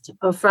shift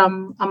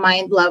from a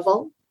mind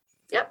level.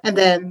 Yep. And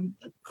then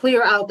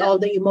clear out all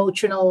the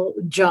emotional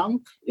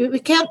junk. We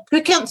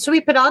can't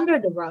sweep it under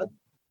the rug.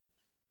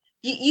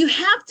 You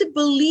have to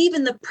believe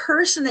in the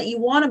person that you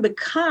want to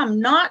become,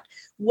 not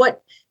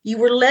what you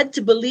were led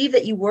to believe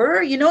that you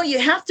were. You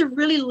have to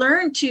really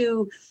learn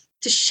to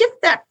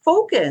shift that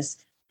focus,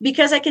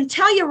 because I can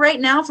tell you right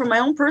now from my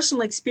own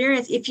personal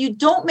experience, if you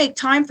don't make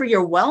time for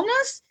your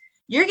wellness,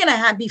 you're going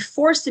to be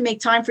forced to make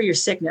time for your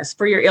sickness,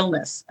 for your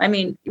illness. I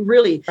mean,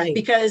 really, right.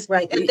 Because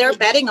and they're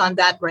betting on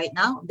that right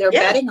now. They're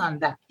betting on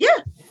that.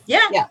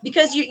 Yeah.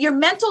 Because your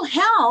mental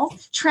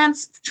health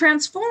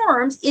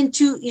transforms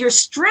into your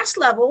stress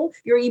level,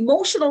 your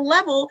emotional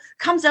level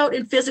comes out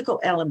in physical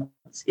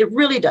elements. It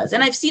really does.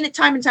 And I've seen it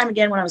time and time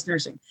again when I was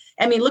nursing.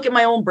 I mean, look at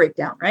my own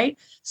breakdown, right?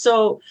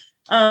 So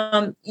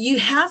you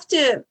have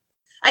to,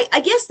 I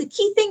guess the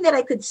key thing that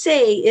I could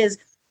say is,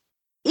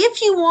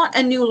 if you want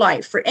a new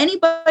life, for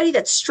anybody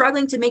that's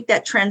struggling to make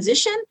that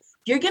transition,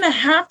 you're going to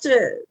have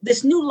to,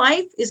 this new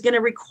life is going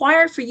to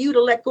require for you to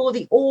let go of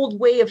the old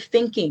way of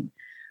thinking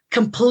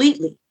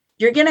completely.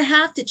 You're going to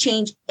have to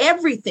change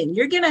everything.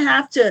 You're going to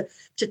have to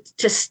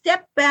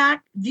step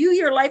back, view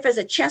your life as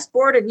a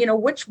chessboard, and,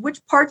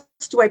 which parts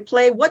do I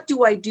play? What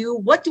do I do?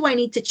 What do I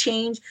need to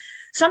change?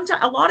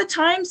 A lot of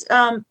times,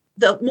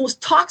 the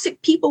most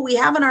toxic people we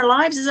have in our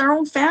lives is our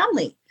own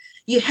family.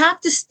 You have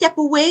to step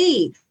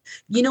away.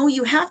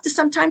 You have to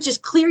sometimes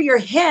just clear your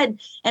head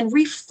and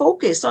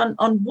refocus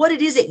on what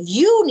it is that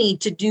you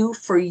need to do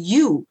for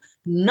you,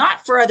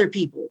 not for other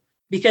people.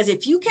 Because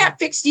if you can't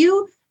fix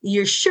you,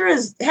 you're sure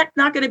as heck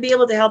not going to be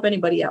able to help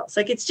anybody else.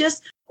 Like, it's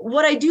just,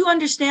 what I do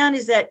understand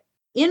is that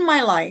in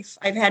my life,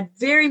 I've had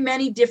very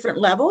many different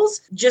levels,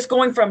 just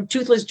going from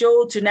Toothless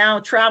Joe to now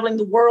traveling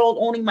the world,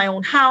 owning my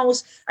own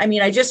house. I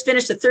mean, I just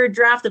finished the third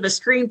draft of a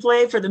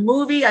screenplay for the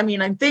movie. I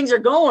mean, things are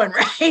going,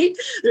 right?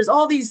 There's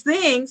all these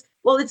things.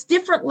 Well, it's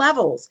different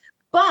levels,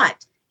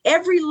 but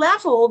every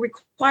level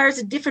requires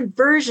a different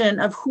version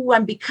of who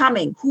I'm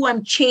becoming, who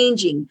I'm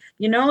changing,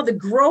 the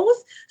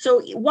growth.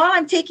 So while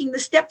I'm taking the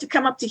step to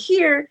come up to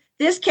here,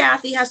 this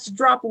Kathy has to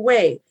drop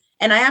away,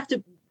 and I have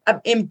to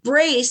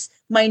embrace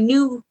my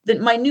new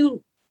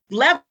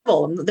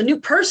level, the new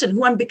person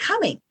who I'm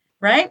becoming,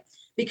 right?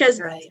 Because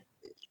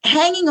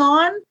hanging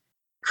on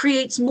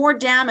creates more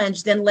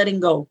damage than letting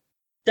go,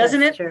 doesn't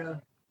That's it? True.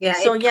 Yeah,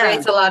 so, it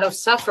creates a lot of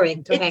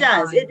suffering to hang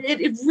does. on.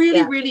 It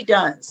really, really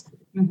does.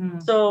 Mm-hmm.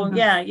 So,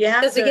 you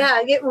have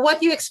to...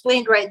 what you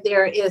explained right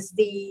there is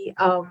the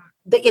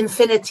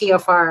infinity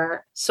of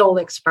our soul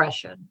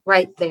expression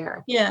right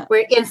there. Yeah.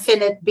 We're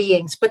infinite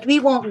beings, but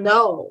we won't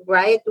know,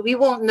 right? We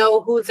won't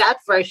know who that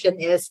version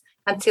is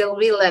until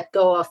we let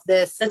go of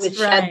this,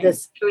 shed the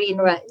skin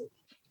right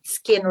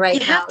now. You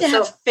have to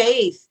have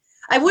faith.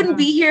 I wouldn't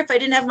be here if I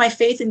didn't have my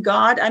faith in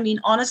God. I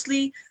mean,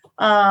 honestly,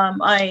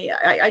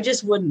 I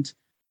just wouldn't.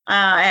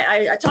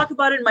 I talk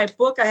about it in my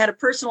book. I had a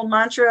personal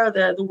mantra,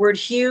 the word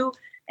Hugh,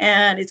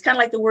 and it's kind of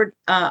like the word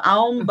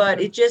Aum, but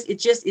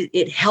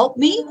it helped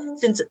me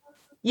since,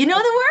 you know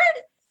the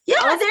word?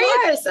 Yeah,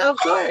 of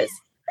course.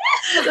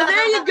 So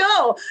there you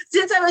go.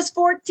 Since I was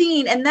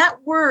 14, and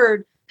that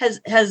word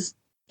has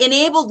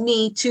enabled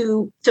me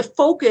to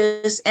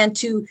focus and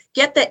to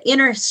get that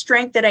inner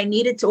strength that I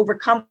needed to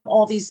overcome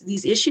all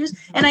these issues.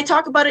 And I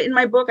talk about it in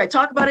my book. I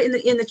talk about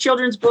it in the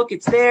children's book.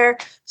 It's there.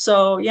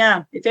 So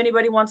yeah, if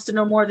anybody wants to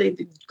know more, they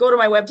go to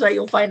my website.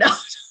 You'll find out.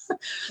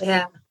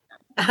 Yeah.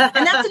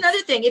 And that's another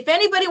thing. If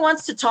anybody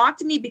wants to talk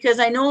to me, because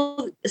I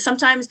know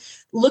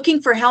sometimes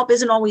looking for help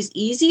isn't always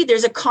easy,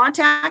 there's a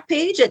contact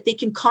page that they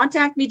can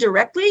contact me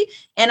directly,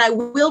 and I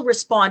will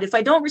respond. If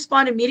I don't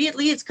respond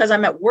immediately, it's because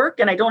I'm at work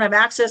and I don't have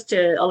access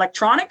to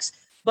electronics,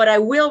 but I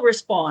will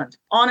respond.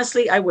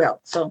 Honestly, I will.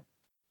 So,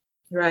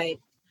 right.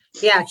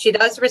 Yeah, she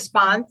does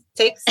respond.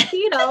 Takes,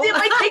 it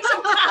might take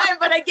some time,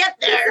 but I get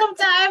there. Some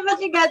time, but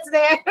she gets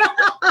there.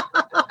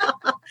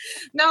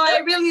 No, I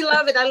really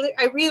love it.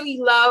 I really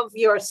love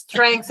your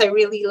strengths. I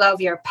really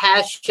love your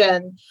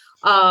passion.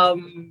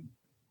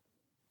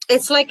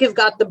 It's like you've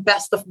got the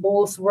best of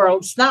both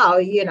worlds now.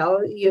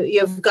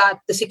 You've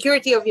got the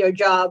security of your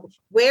job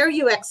where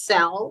you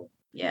excel.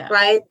 Yeah.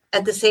 Right.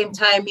 At the same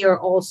time, you're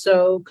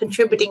also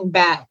contributing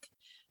back,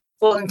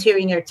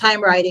 volunteering your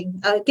time,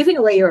 writing, giving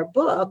away your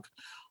book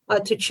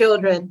to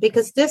children,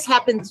 because this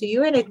happened to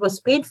you and it was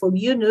painful.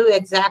 You knew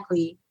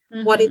exactly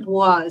what it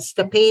was,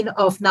 the pain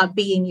of not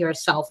being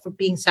yourself, of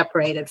being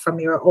separated from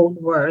your own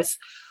worth,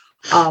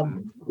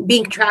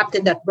 being trapped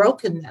in that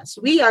brokenness.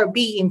 We are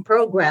being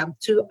programmed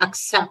to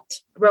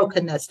accept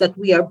brokenness, that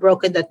we are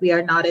broken, that we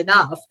are not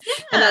enough.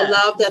 Yeah. And I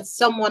love that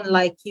someone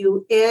like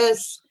you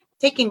is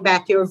taking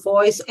back your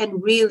voice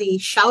and really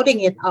shouting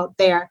it out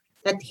there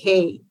that,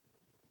 hey,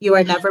 you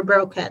are never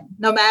broken.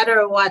 No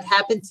matter what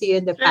happened to you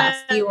in the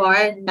past, you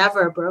are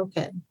never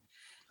broken.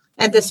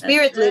 And the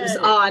spirit lives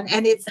on.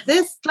 And it's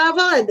this level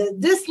and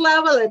this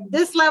level and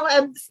this level.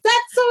 And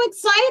that's so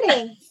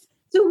exciting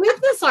to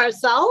witness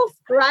ourselves,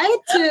 right?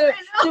 To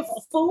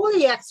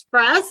fully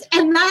express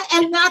and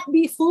not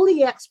be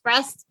fully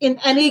expressed in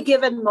any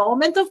given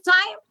moment of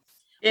time.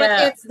 Yeah.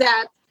 But it's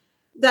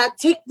that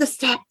take the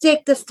step.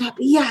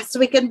 Yes,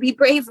 we can be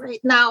brave right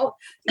now.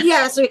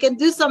 Yes, we can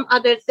do some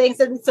other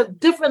things. And it's a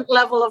different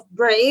level of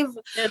brave.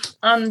 It's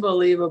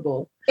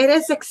unbelievable. It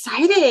is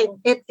exciting.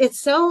 It's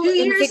so 2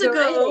 years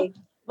ago,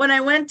 when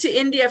I went to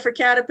India for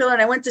Caterpillar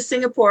and I went to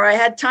Singapore, I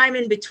had time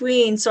in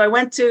between. So I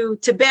went to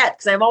Tibet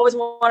because I've always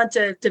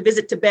wanted to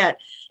visit Tibet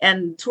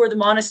and tour the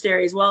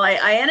monasteries. Well,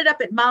 I ended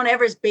up at Mount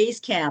Everest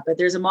Base Camp.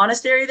 There's a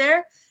monastery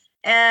there.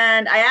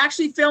 And I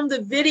actually filmed a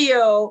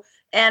video.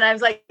 And I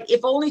was like,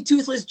 if only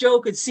Toothless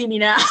Joe could see me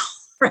now,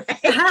 right?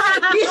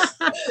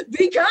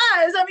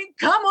 Because,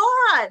 come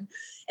on.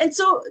 And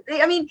so,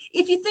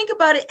 if you think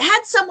about it,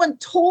 had someone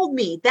told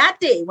me that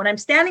day when I'm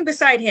standing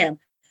beside him,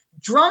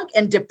 drunk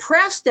and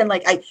depressed and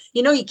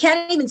you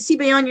can't even see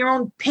beyond your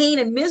own pain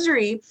and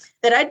misery,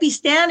 that I'd be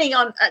standing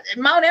on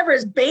Mount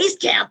Everest Base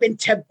Camp in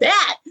Tibet,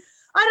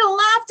 I'd have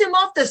laughed him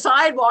off the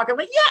sidewalk. I'm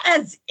like, yeah,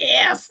 as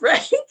if,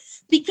 right?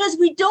 Because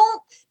we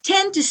don't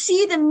tend to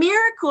see the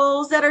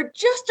miracles that are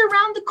just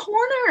around the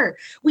corner.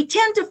 We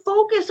tend to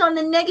focus on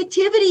the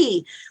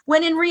negativity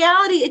when in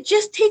reality, it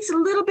just takes a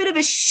little bit of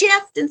a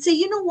shift and say,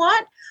 you know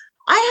what?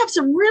 I have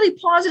some really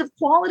positive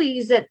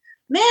qualities that,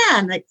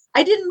 man, like,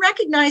 I didn't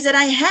recognize that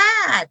I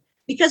had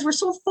because we're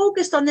so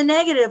focused on the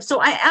negative. So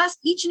I ask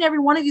each and every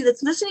one of you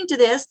that's listening to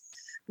this,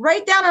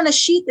 write down on a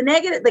sheet the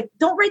negative, like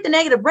don't write the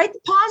negative, write the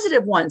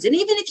positive ones. And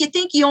even if you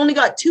think you only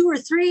got 2 or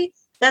 3,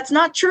 that's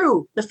not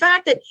true. The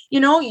fact that,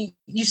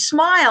 you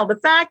smile, the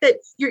fact that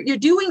you're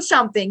doing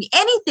something,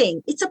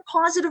 anything, it's a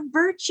positive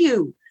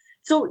virtue.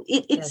 So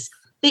they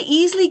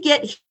easily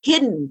get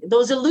hidden.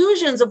 Those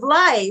illusions of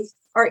life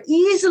are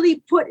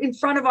easily put in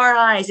front of our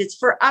eyes. It's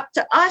for up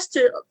to us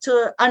to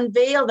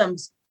unveil them,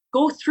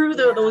 go through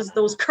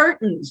those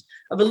curtains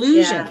of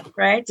illusion,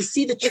 right? To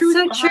see the truth.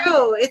 It's so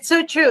true. It's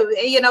so true.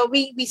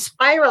 We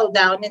spiral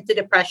down into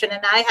depression,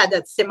 and I had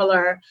that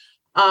similar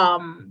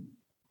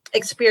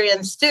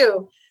experience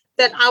too,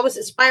 that I was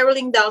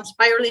spiraling down.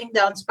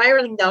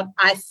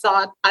 I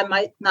thought I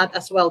might not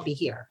as well be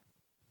here.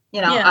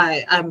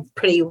 I'm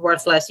pretty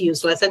worthless,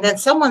 useless. And then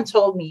someone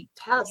told me,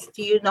 Tess,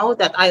 do you know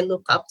that I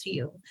look up to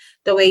you?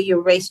 The way you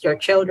raised your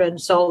children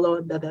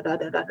solo. Da, da, da,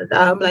 da, da,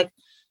 da. I'm like,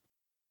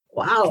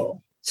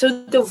 wow.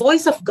 So the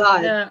voice of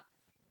God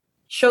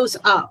shows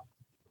up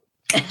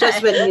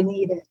just when you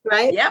need it,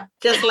 right? Yep.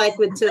 Just like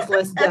with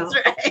Toothless Joe. That's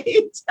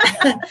right.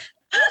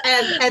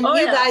 and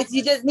guys,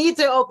 you just need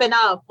to open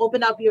up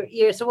your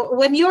ears. So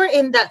when you're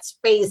in that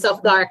space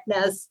of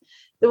darkness,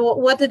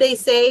 what do they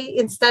say?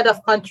 Instead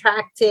of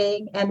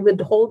contracting and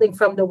withholding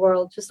from the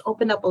world, just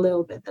open up a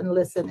little bit and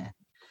listen in.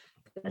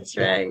 That's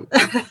right.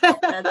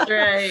 That's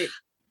right.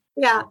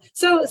 Yeah.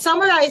 So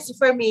summarize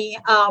for me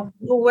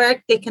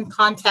where they can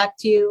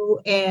contact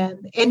you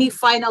and any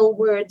final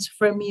words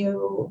from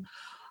you.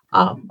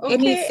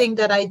 Anything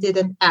that I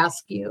didn't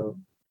ask you.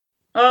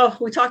 Oh,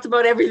 we talked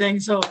about everything.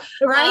 So,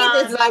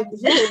 right. It's like,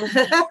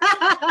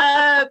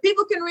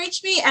 people can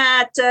reach me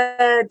at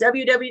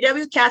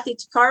www.Kathy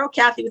Tuccaro,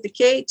 Kathy with a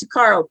K,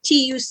 Tuccaro,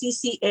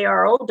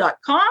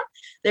 TUCCARO.com.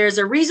 There's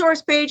a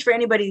resource page for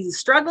anybody who's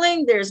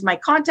struggling. There's my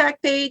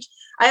contact page.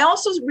 I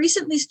also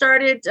recently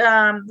started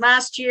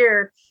last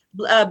year,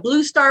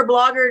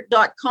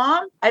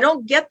 bluestarblogger.com. I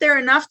don't get there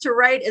enough to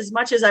write as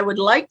much as I would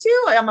like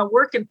to. I'm a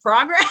work in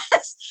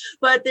progress,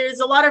 but there's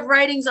a lot of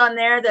writings on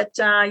there that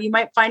you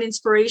might find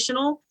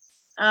inspirational.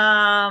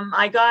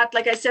 I got,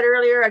 like I said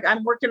earlier,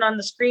 I'm working on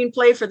the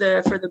screenplay for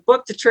the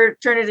book to turn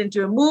it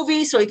into a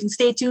movie. So you can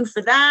stay tuned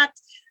for that.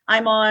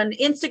 I'm on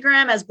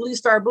Instagram as Blue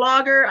Star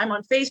Blogger. I'm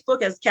on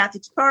Facebook as Kathy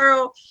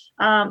Tuccaro,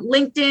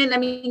 LinkedIn. I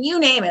mean, you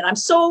name it. I'm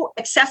so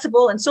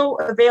accessible and so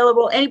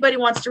available. Anybody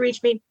wants to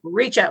reach me,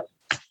 reach out.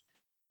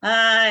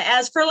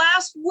 As for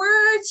last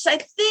words, I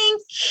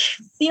think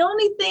the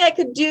only thing I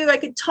could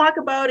talk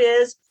about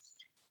is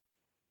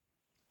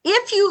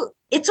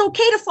it's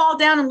okay to fall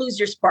down and lose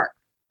your spark,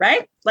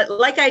 right?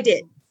 Like I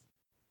did.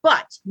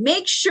 But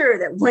make sure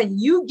that when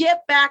you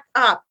get back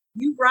up,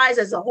 you rise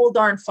as a whole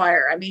darn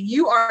fire. I mean,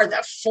 you are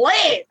the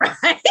flame,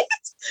 right?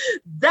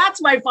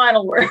 That's my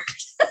final word.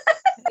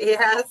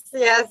 Yes.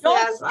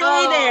 Don't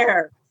stay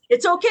there.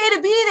 It's okay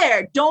to be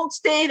there. Don't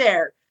stay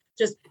there.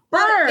 Just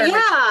burn.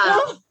 Yeah.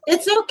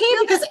 It's okay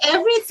because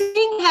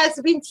everything has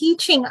been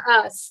teaching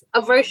us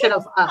a version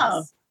of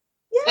us.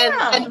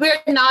 Yeah. And we're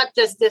not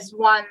just this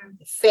one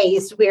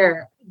phase,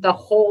 we're the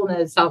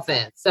wholeness of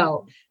it.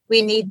 So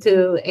we need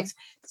to,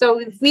 so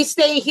if we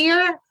stay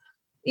here,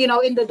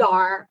 in the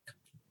dark,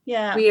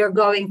 we are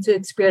going to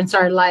experience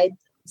our light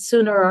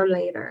sooner or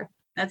later.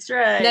 That's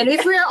right. And then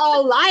if we're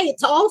all light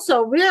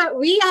also, we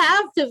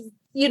have to,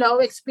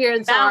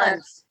 experience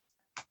balance.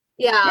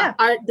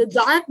 The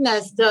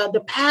darkness,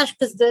 the passion,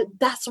 because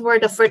that's where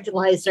the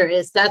fertilizer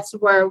is. That's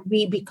where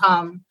we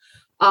become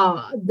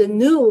the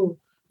new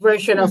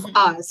version of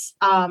us.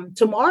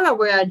 Tomorrow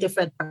we're a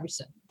different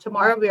person.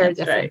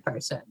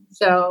 Person.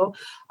 So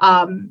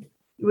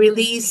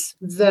release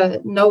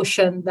the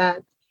notion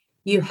that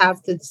you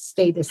have to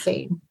stay the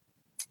same.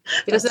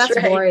 Because that's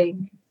right.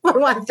 Boring. For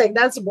one thing,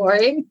 that's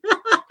boring.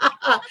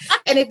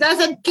 And it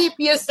doesn't keep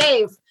you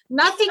safe.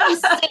 Nothing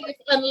is safe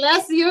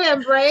unless you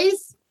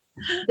embrace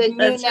the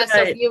newness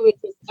of you, which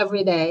is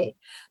every day.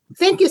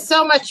 Thank you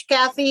so much,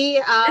 Kathy.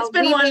 It's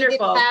been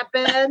wonderful. Made it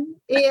happen.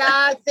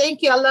 Yeah,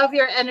 thank you. I love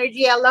your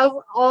energy. I love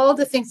all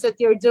the things that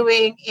you're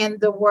doing in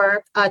the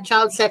work.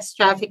 Child sex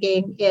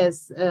trafficking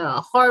is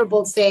a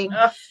horrible thing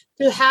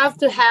to have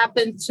to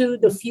happen to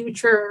the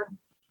future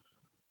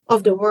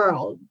of the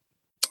world.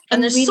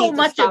 And there's so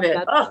much of it.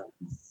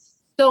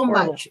 So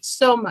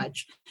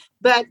much.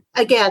 But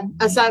again,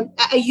 as I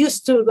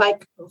used to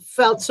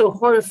felt so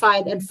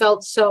horrified and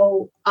felt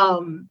so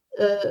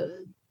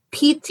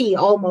pity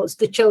almost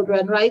the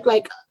children, right?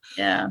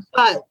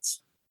 But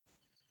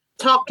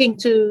talking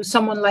to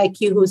someone like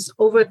you who's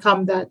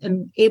overcome that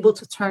and able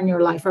to turn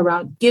your life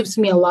around gives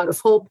me a lot of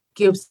hope,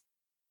 gives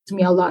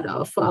me a lot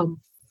of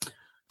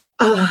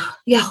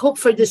hope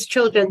for these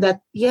children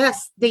that,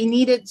 yes, they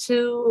needed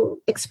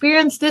to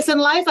experience this in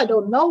life. I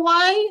don't know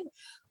why,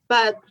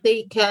 but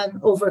they can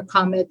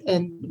overcome it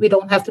and we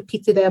don't have to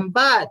pity them.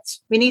 But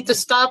we need to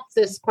stop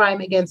this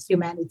crime against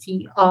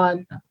humanity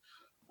on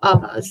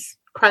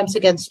crimes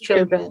against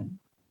children.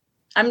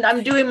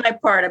 I'm doing my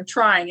part. I'm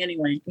trying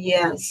anyway.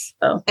 Yes.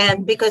 Oh.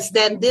 And because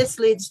then this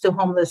leads to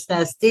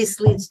homelessness.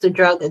 This leads to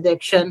drug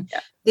addiction. Yeah.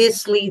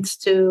 This leads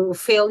to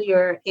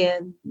failure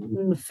in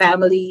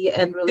family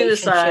and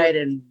relationship. Suicide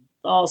and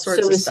all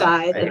sorts of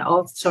stuff. Suicide and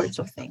all sorts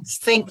of things.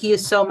 Thank you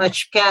so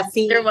much,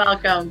 Kathy. You're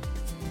welcome.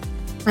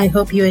 I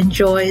hope you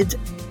enjoyed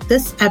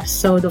this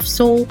episode of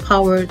Soul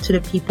Power to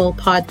the People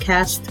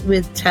podcast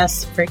with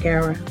Tess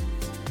Vergara.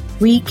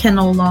 We can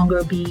no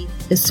longer be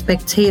the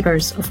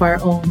spectators of our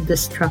own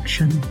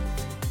destruction.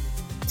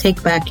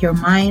 Take back your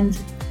mind,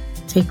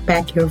 take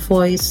back your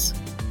voice,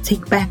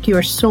 take back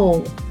your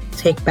soul,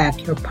 take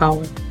back your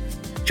power.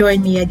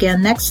 Join me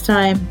again next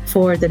time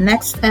for the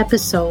next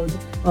episode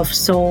of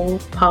Soul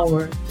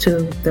Power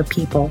to the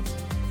People.